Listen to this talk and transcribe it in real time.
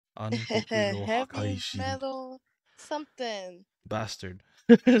Ankokujo Heavy Hakaishin. metal something. Bastard.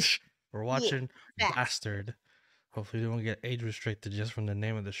 We're Yeah, watching bastard. Bastard. Hopefully, we don't get age restricted just from the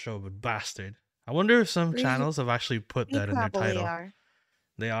name of the show, but Bastard. I wonder if some We channels have actually put we that in their probably title. are.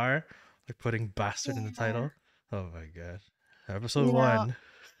 They are? Like putting Bastard in the Yeah. title? Oh my god. Episode No, 1.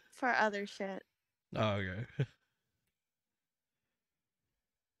 for other shit. Oh, okay.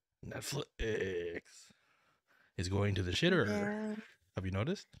 Netflix is going to the shitter. Yeah, Have you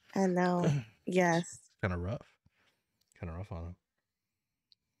noticed? I know. Yes. Kind of rough. Kind of rough on him.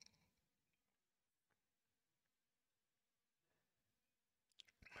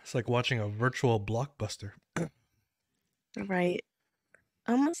 It's like watching a virtual blockbuster. Right.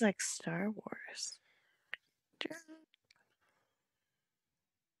 Almost like Star Wars.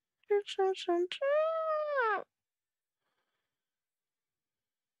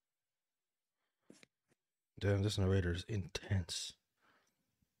 Damn, this narrator is intense.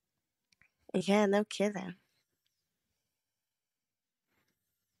 Yeah, no kidding.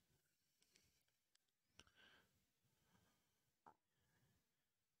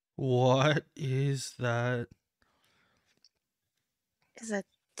 What is that? It's a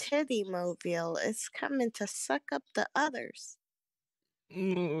titty mobile. It's coming to suck up the others.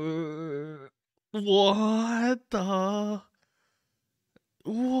 What the?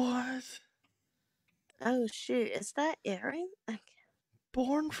 What? Oh shoot, is that Aaron?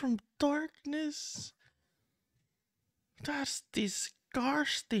 Born from darkness? That's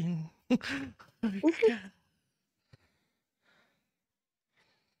disgusting. Oh my God.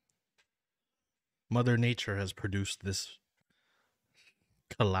 Mother Nature has produced this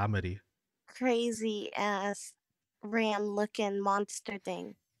calamity. Crazy ass ram looking monster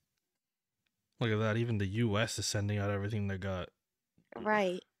thing. Look at that. Even the US is sending out everything they got.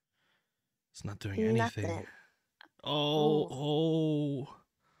 Right. It's not doing anything. Nothing. Oh, Ooh. oh.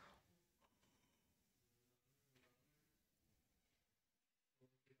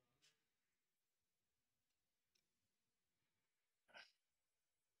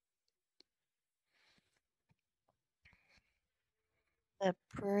 The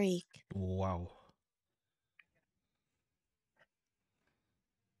break. Wow.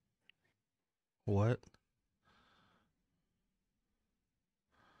 What?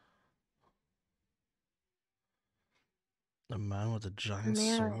 A man with a giant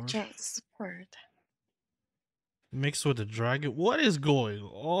sword? Sword. Mixed with a dragon? What is going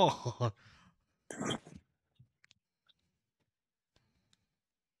on?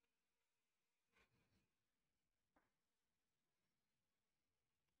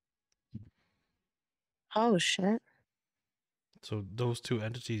 Oh shit. So those two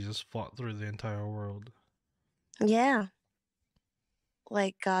entities just fought through the entire world. Yeah.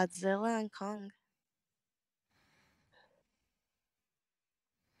 Like Godzilla and Kong.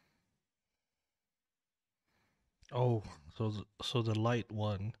 Oh, so the light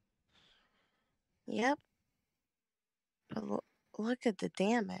won. Yep. But look at the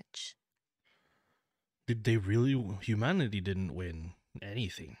damage. Did they really? Humanity didn't win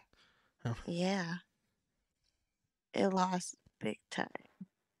anything. Yeah. It lost big time.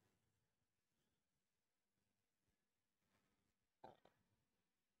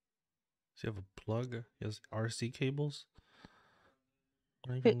 Does he have a plug? He has RC cables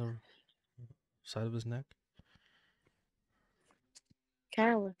running from the side of his neck.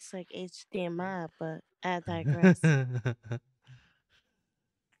 Kind of looks like HDMI, but I digress.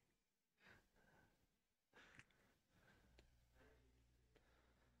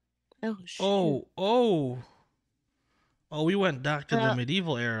 Oh shoot. Oh. Oh, we went back to the Well,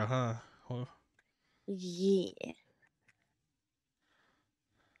 medieval era, huh? Oh, yeah.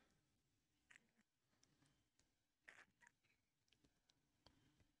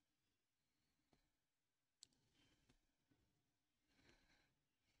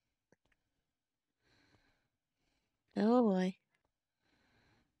 Oh boy.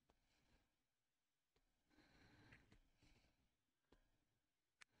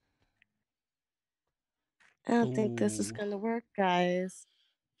 I don't think this is ooh. gonna work, guys.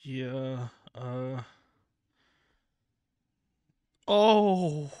 Yeah.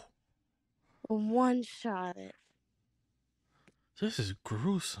 Oh, One shot it. this is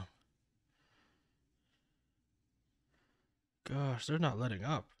gruesome. Gosh, they're not letting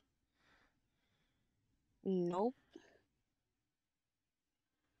up. Nope.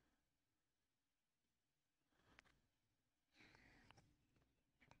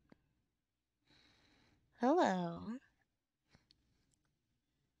 Hello.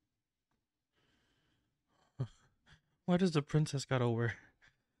 Why does the princess got over?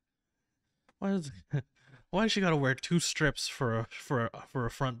 Why does Why she gotta wear two strips for a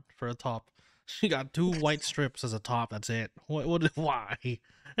front for a top? She got two white strips as a top. That's it. What? Why?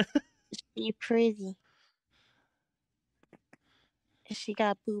 She pretty. She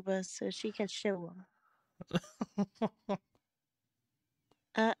got boobas, so she can show them.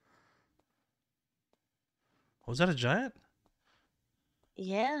 Uh, Was that a giant?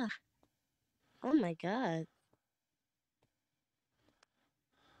 yeah. Oh my god.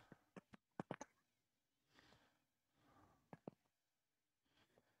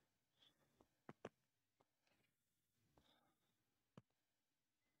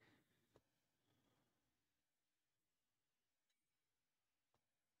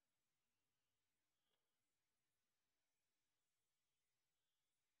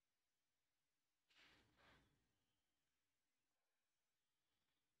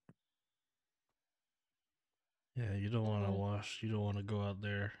 Yeah, you don't want to Mm, wash. You don't want to go out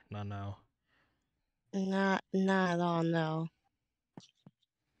there. Not now. not at all. No.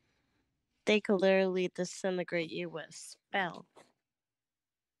 They could literally disintegrate you with a spell.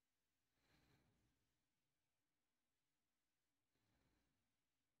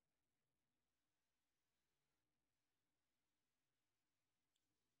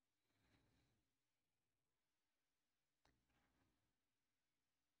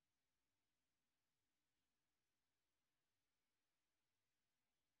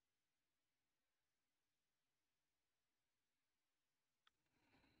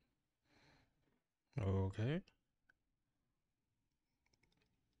 Okay.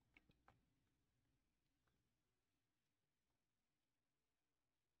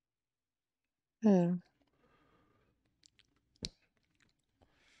 Hmm.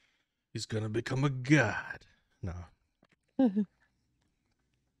 He's gonna become a god. No.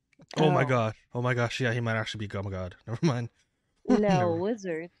 Oh my Oh god. Oh my gosh. Yeah, he might actually become a god. Never mind. no, Never.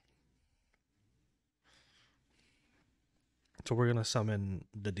 wizard. So we're gonna summon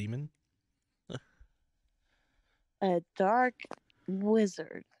the demon. A dark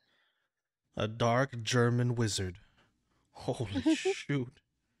wizard. A dark German wizard. Holy shoot.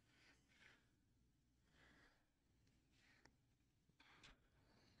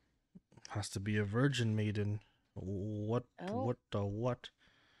 Has to be a virgin maiden. What? Oh. What the what?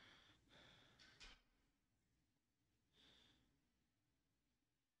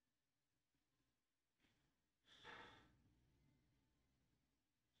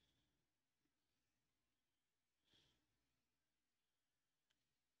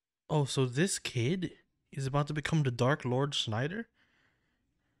 Oh, so this kid is about to become the Dark Lord Snyder?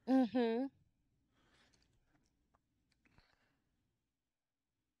 Mm-hmm.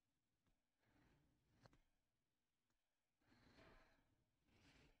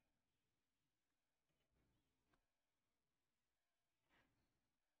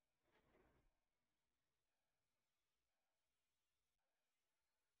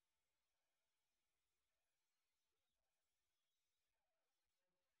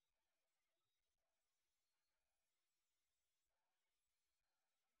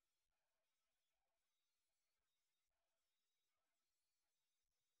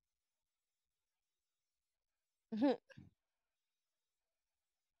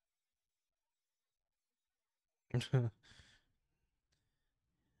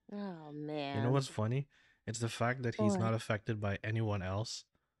 Oh You know man. what's funny? It's the fact that he's What? not affected by anyone else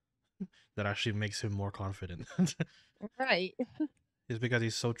that actually makes him more confident. Right. It's because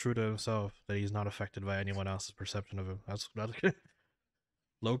he's so true to himself that he's not affected by anyone else's perception of him. That's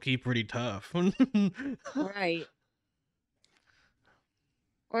low key pretty tough. Right.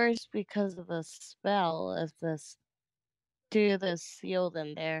 Or it's because of the spell of this dude that's sealed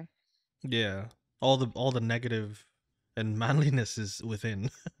in there. Yeah, all the negative and manliness is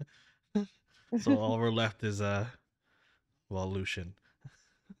within. So all we're left is well, Lucian.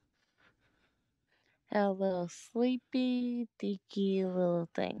 A little sleepy, deaky little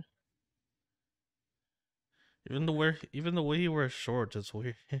thing. Even the way he wears shorts, it's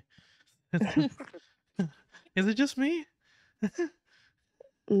weird. Is it just me?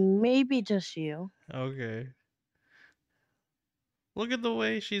 Maybe just you. Okay. Look at the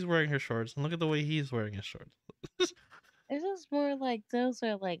way she's wearing her shorts, and look at the way he's wearing his shorts. It's just more like those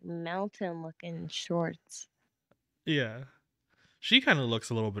are like mountain looking shorts. Yeah, she kind of looks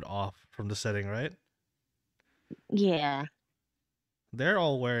a little bit off from the setting, right? Yeah. They're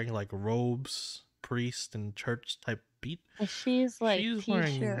all wearing like robes, priest and church type beat. And she's like She's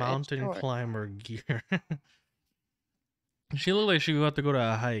wearing t-shirt and mountain shorts. climber gear. She looked like she got to go to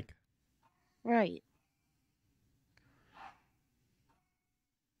a hike. Right.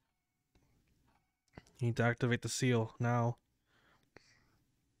 You need to activate the seal now.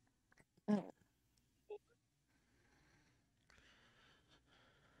 Mm.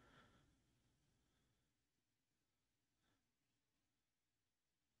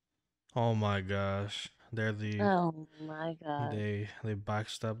 Oh my gosh. Oh my god. They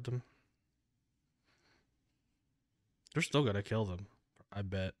backstabbed them. They're still gonna kill them. I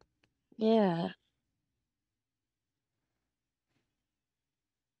bet. Yeah,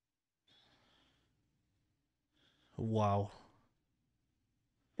 Wow.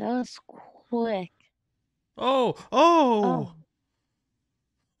 that was quick. Oh! Oh! Oh,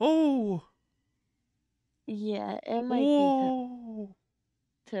 Oh! yeah, it might be time Whoa!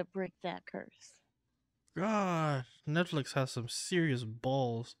 to break that curse. Gosh. Netflix has some serious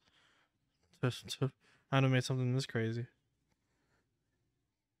balls to animate something this crazy.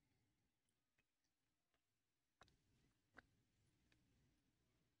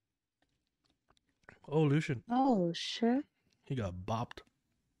 Oh, Lucian. Oh, shit. He got bopped.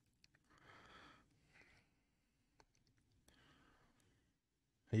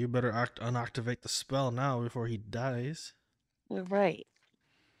 You better unactivate the spell now before he dies. Right.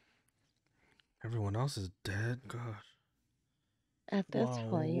 Everyone else is dead. Gosh. At this Wow,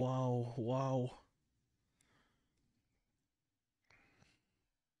 point. wow, wow.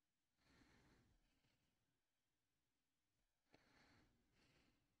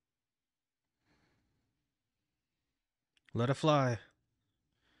 Let it fly.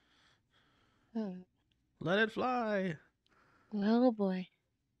 Hmm. Let it fly. Oh boy.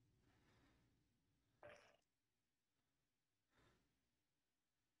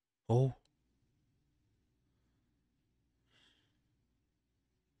 Oh.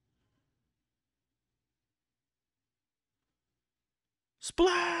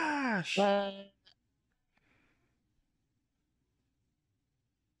 Splash! Uh,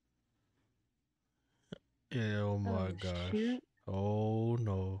 Yeah, oh my oh gosh. shoot. Oh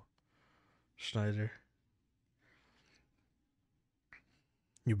no. Schneider,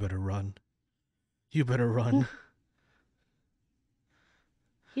 you better run. You better run.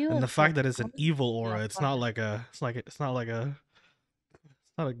 He And the was fact like that it's an going evil so aura, it's not far. like a it's not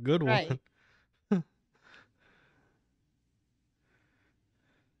a good one. Right.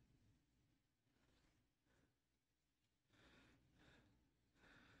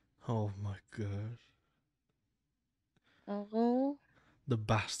 Oh my gosh. Oh, The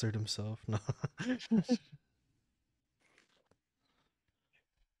bastard himself. No.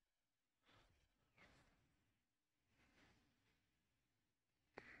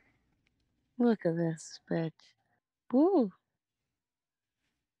 look at this bitch. Woo.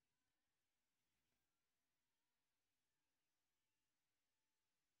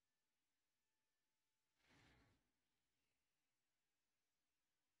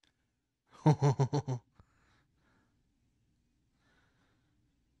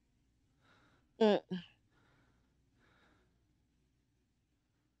 Mm.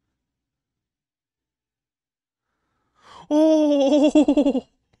 Oh.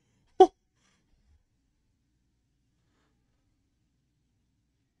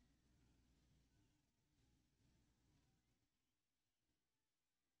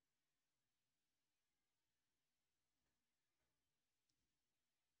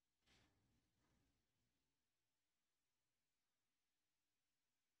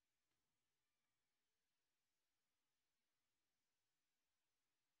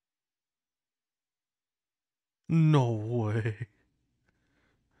 No way.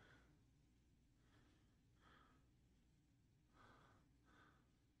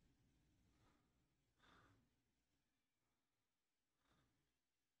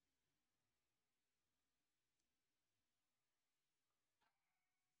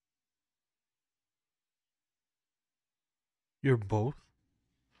 You're both?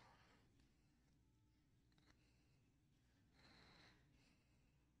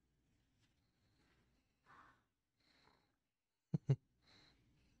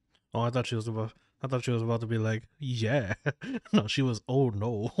 Oh, I thought she was about to be like, yeah. No, she was oh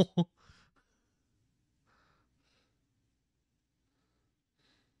no.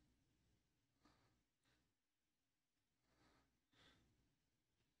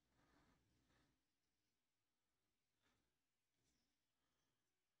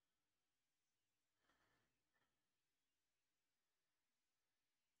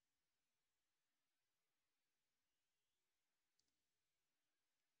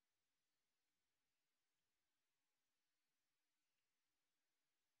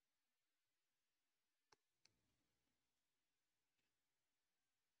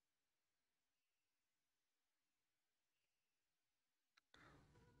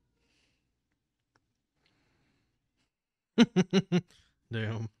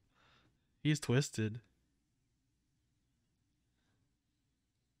 Damn. He's twisted.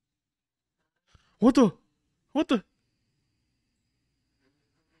 What the? What the?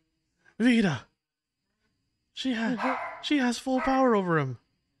 Vita. She has she has full power over him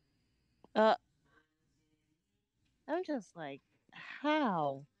uh, I'm just like,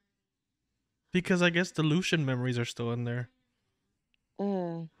 how? because I guess the Lucian memories are still in there.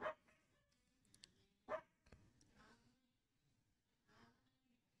 Mm.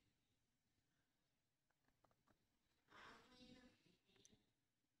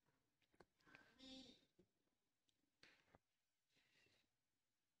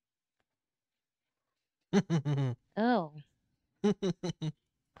 Oh.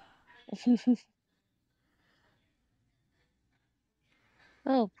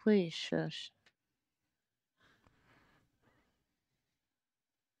 Oh, please shush.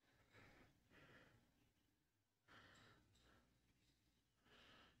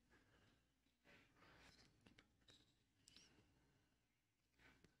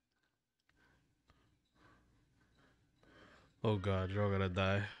 Oh god, you're all gonna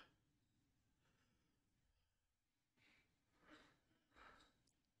die.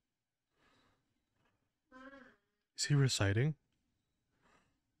 Is he reciting?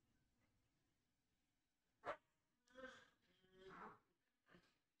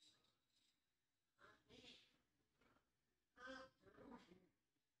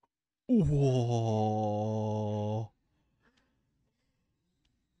 Whoa.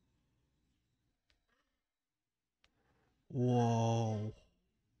 Whoa.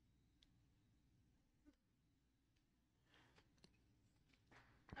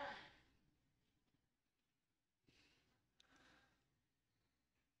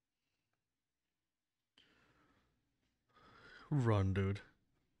 Run, dude.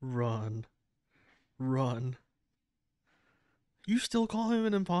 Run. Run. You still call him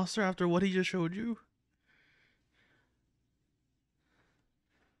an imposter after what he just showed you?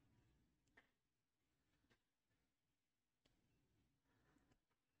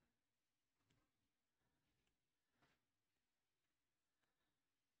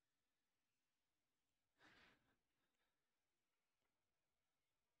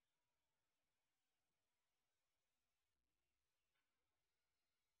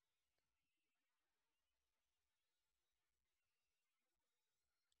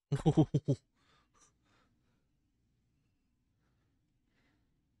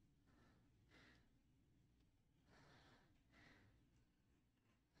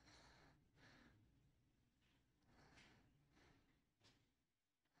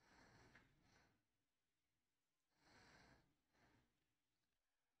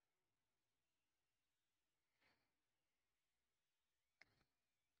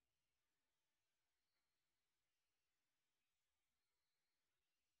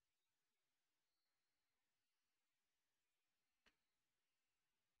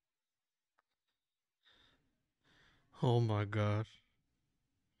 Oh my god.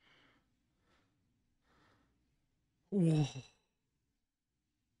 Whoa.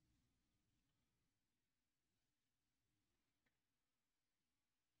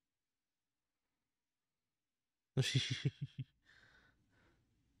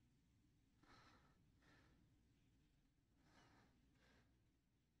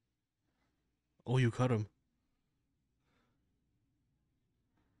 Oh, you cut him.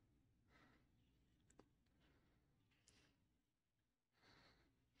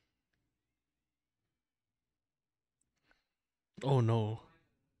 Oh no.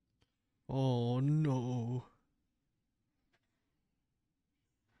 Oh no.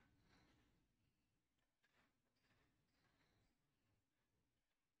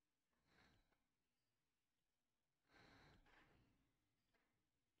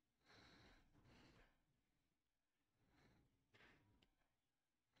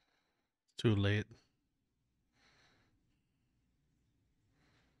 Too late.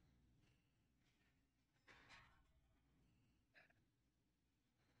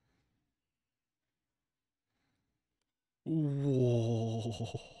 Whoa.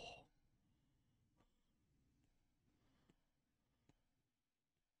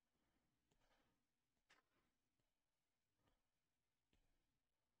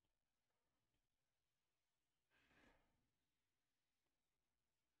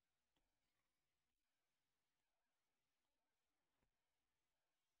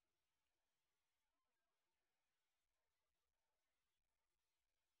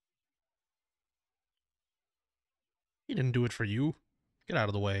 He didn't do it for you. Get out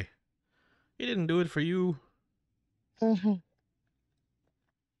of the way. He didn't do it for you. Mhm.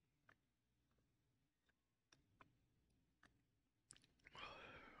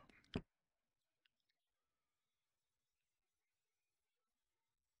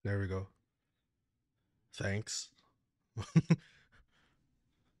 There we go. Thanks.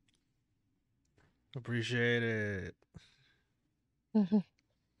 Appreciate it. Mhm.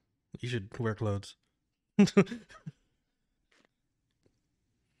 You should wear clothes.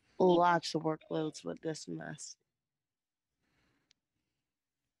 Lots of workloads with this mess.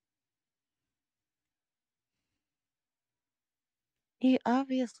 He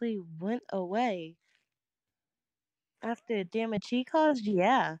obviously went away after the damage he caused.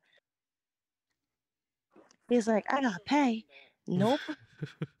 Yeah. He's like, I gotta pay. Nope.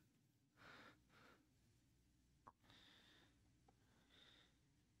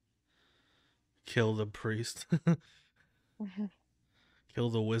 Kill the priest. Mhm. Kill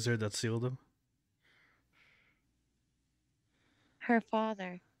the wizard that sealed him. Her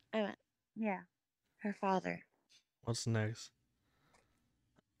father. I meant, yeah, her father. What's next?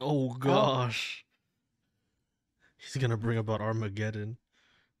 Oh Oh, gosh. He's gonna bring about Armageddon.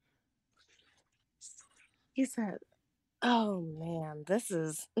 he said, oh man, this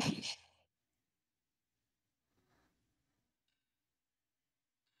is.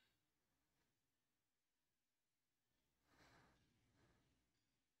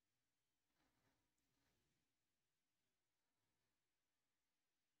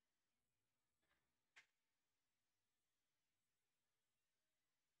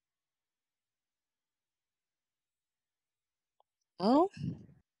 Oh,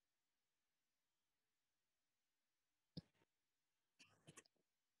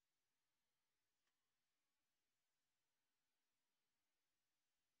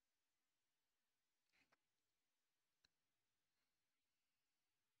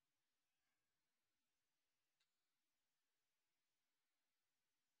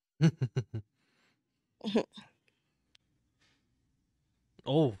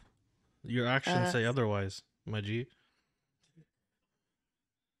 Oh, your actions uh, say otherwise, my G.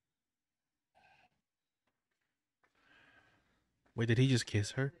 Wait, did he just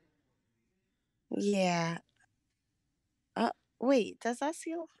kiss her? yeah. Uh, wait, does that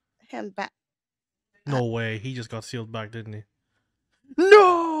seal him back? Uh, No way. He just got sealed back, didn't he?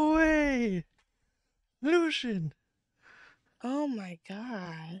 No way! Lucian! oh my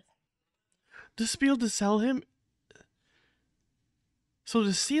god. The spiel to sell him. So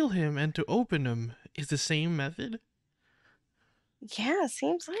to seal him and to open him is the same method? Yeah,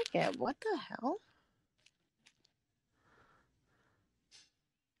 seems like it. What the hell?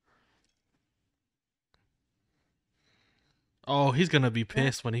 Oh, he's gonna be What?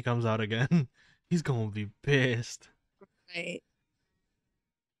 pissed when he comes out again. He's gonna be pissed. Right.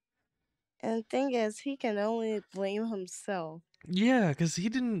 And thing is, he can only blame himself. Yeah, because he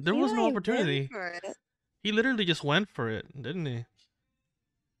didn't. There He was no went in opportunity. for it. He literally just went for it, didn't he?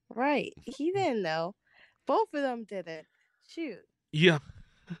 Right. He didn't know. Both of them did it. Shoot. Yeah.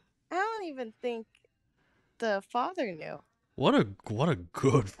 I don't even think the father knew. What a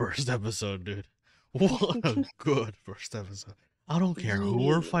good first episode, dude. What a good first episode. I don't care who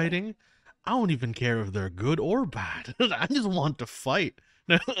we're Yeah. fighting. I don't even care if they're good or bad. I just want to fight.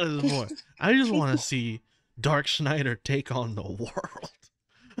 There's more. I just want to see Dark Schneider take on the world.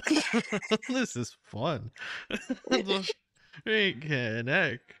 This is fun. Freaking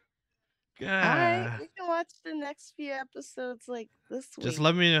heck. All right, Yeah. we can watch the next few episodes like this Just week.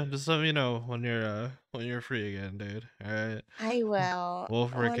 let me know. Just let me know when you're free again, dude. All right. I will. We'll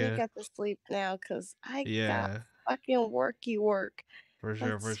Let me freaking get to sleep now because I got yeah. fucking worky work. For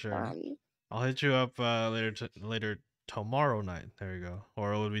sure, for That's sure. fun. I'll hit you up later tomorrow night. There you go.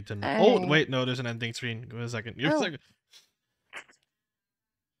 Or it would be All Oh right. wait, no, there's an ending screen. Give me a second. Give me a Oh, second.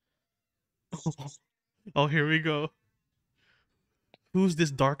 Oh, here we go. Who's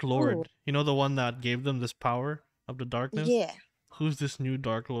this Dark oh, Lord? You know the one that gave them this power of the darkness? yeah. Who's this new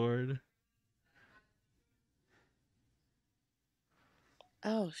Dark Lord?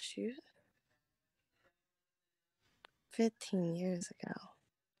 Oh, shoot. 15 years ago.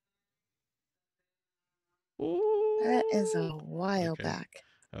 That is Ooh. a while Okay. back.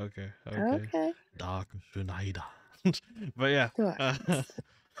 Okay. Okay. Dark Schneider. But yeah. Sure.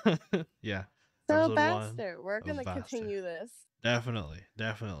 Yeah. So, Episode 1 Baxter, we're of going to Vaster. continue this. Definitely.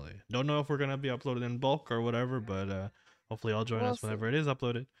 Don't know if we're gonna be uploaded in bulk or whatever, but hopefully I'll join We'll us see. whenever it is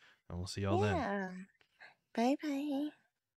uploaded, and we'll see y'all then. Yeah. Bye bye.